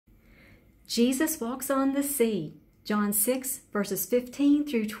Jesus walks on the sea. John 6, verses 15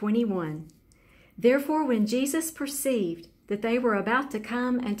 through 21. Therefore, when Jesus perceived that they were about to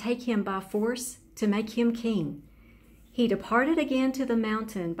come and take him by force to make him king, he departed again to the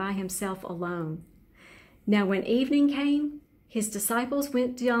mountain by himself alone. Now when evening came, his disciples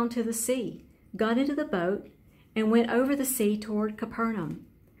went down to the sea, got into the boat, and went over the sea toward Capernaum.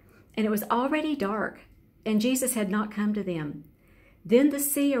 And it was already dark, and Jesus had not come to them. Then the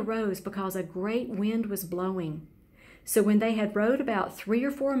sea arose because a great wind was blowing. So when they had rowed about 3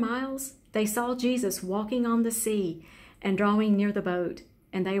 or 4 miles, they saw Jesus walking on the sea and drawing near the boat,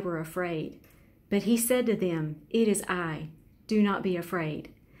 and they were afraid. But he said to them, "It is I. Do not be afraid."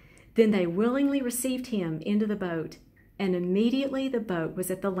 Then they willingly received him into the boat, and immediately the boat was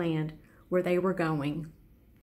at the land where they were going.